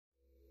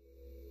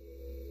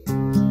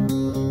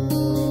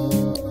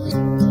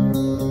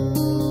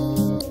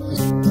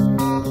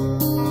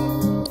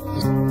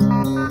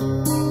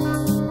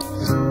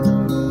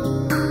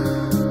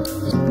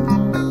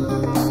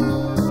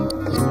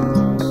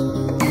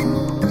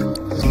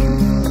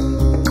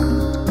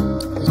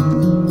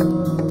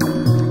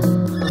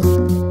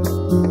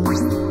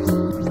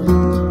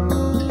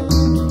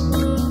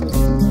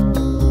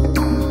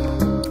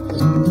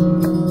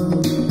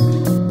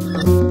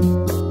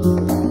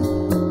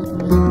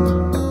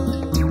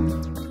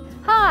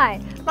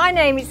My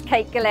name is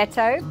Kate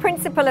Galetto,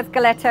 Principal of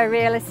Galetto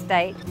Real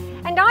Estate,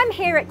 and I'm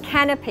here at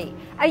Canopy,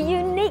 a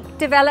unique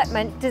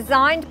development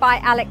designed by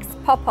Alex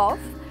Popov,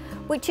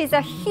 which is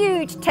a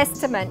huge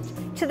testament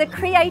to the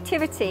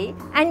creativity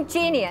and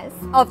genius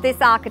of this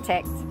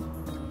architect.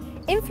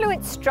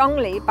 Influenced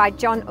strongly by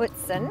John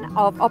Utzon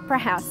of Opera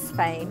House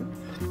fame,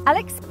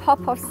 Alex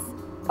Popov's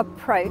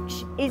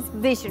approach is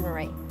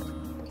visionary.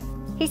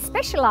 He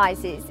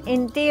specialises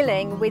in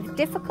dealing with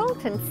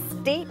difficult and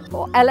steep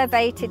or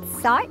elevated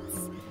sites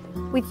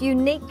with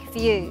unique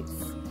views,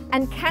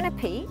 and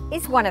Canopy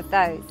is one of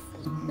those.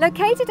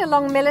 Located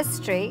along Miller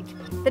Street,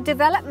 the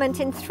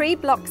development in 3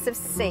 blocks of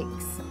 6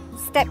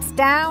 steps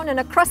down and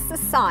across the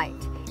site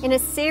in a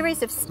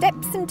series of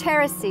steps and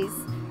terraces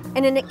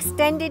in an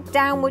extended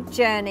downward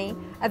journey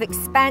of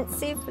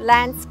expansive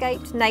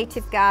landscaped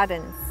native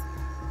gardens.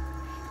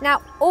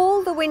 Now,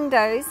 all the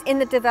windows in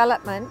the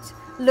development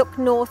look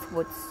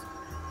northwards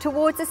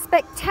towards a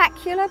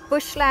spectacular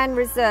bushland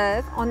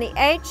reserve on the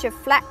edge of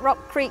Flat Rock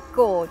Creek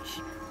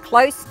Gorge,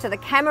 close to the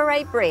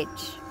Camaret Bridge.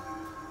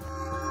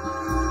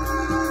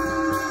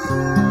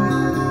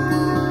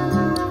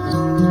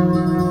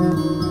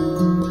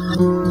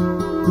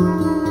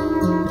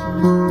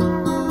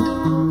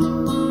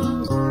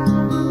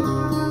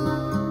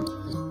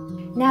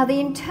 Now, the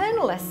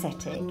internal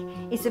aesthetic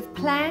is of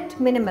planned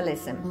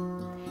minimalism.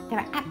 There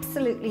are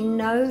absolutely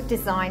no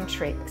design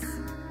tricks.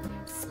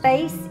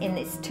 Space in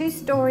this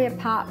 2-storey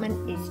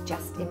apartment is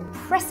just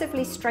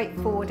impressively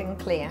straightforward and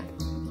clear.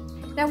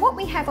 Now, what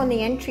we have on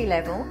the entry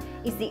level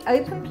is the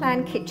open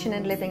plan kitchen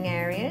and living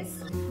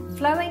areas,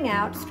 flowing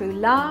out through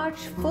large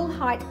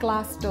full-height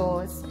glass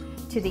doors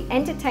to the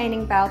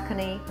entertaining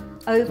balcony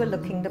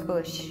overlooking the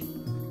bush.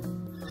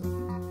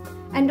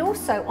 And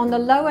also on the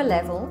lower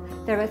level,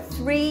 there are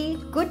 3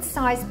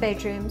 good-sized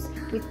bedrooms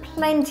with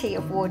plenty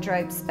of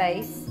wardrobe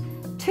space,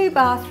 2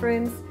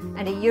 bathrooms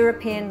and a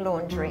European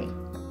laundry.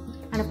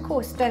 And of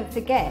course, don't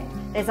forget,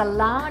 there's a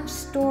large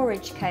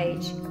storage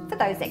cage for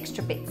those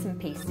extra bits and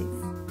pieces.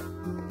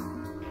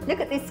 Look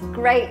at this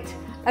great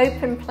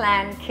open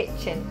plan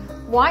kitchen.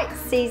 White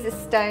Caesar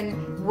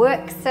stone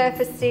work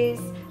surfaces,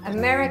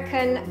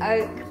 American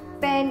oak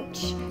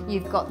bench.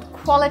 You've got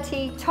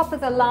quality, top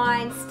of the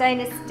line,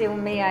 stainless steel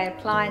Mie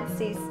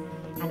appliances.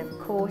 And of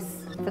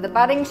course, for the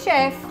budding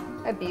chef,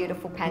 a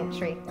beautiful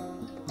pantry.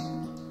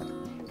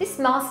 This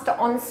master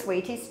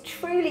ensuite is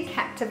truly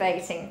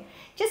captivating.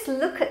 Just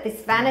look at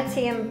this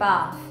vanity and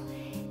bath.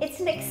 It's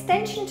an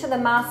extension to the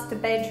master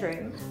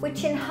bedroom,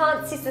 which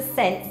enhances the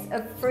sense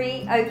of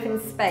free open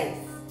space.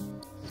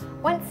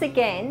 Once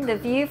again, the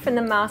view from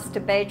the master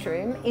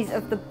bedroom is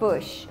of the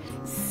bush,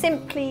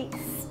 simply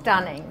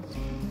stunning.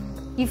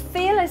 You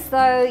feel as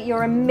though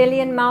you're a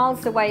million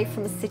miles away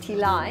from city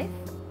life,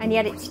 and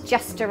yet it's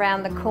just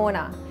around the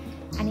corner.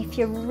 And if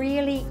you're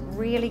really,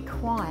 really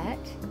quiet,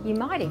 you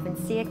might even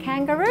see a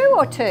kangaroo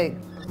or 2.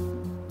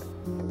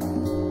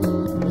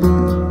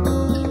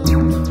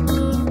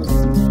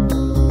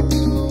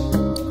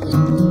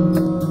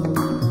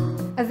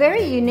 A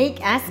very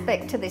unique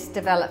aspect to this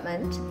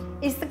development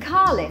is the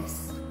car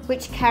lifts,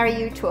 which carry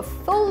you to a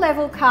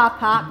full-level car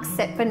park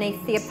set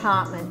beneath the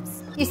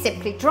apartments. You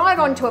simply drive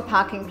onto a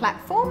parking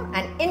platform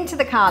and into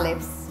the car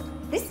lifts.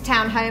 This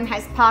townhome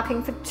has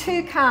parking for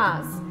 2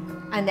 cars,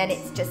 and then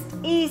it's just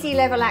easy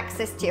level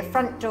access to your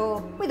front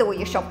door with all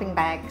your shopping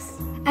bags.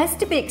 As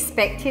to be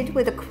expected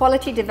with a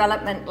quality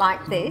development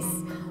like this,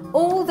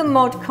 all the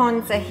mod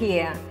cons are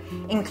here,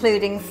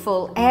 including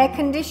full air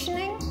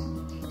conditioning,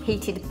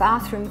 heated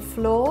bathroom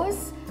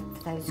floors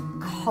for those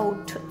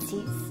cold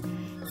tootsies,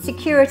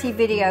 security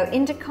video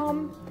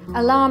intercom,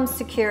 alarm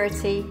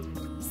security,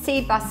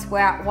 C-bus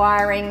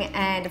wiring,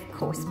 and of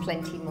course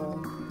plenty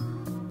more.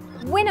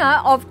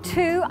 Winner of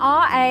 2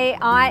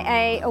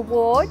 RAIA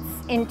awards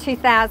in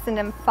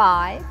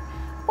 2005,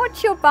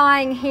 what you're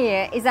buying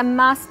here is a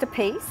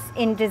masterpiece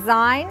in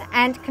design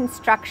and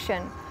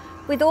construction,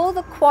 with all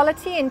the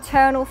quality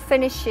internal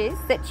finishes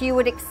that you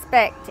would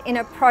expect in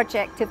a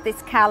project of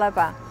this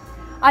calibre.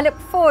 I look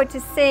forward to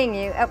seeing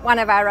you at one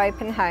of our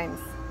open homes.